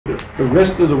The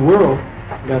rest of the world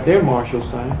got their martial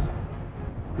science.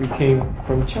 We came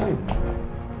from China.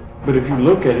 But if you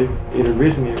look at it, it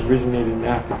originated in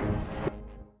Africa.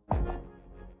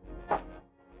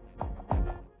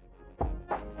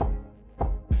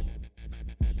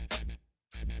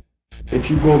 If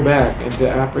you go back into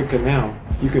Africa now,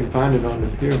 you can find it on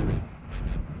the pyramid.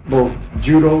 Both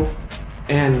judo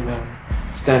and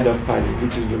stand-up fighting,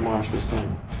 which is the martial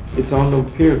science. It's on the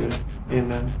pyramid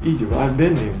in Egypt. I've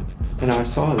been there and I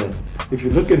saw that. If you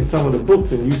look in some of the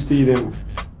books and you see them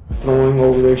throwing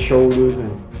over their shoulders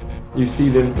and you see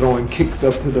them throwing kicks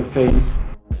up to the face,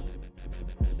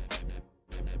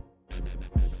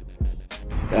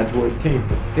 that's where it came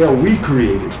from. Hell, we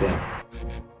created that.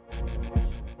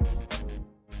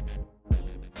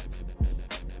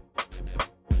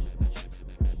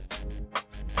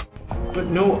 But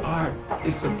no art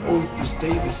is supposed to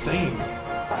stay the same,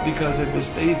 because if it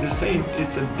stays the same,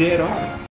 it's a dead art.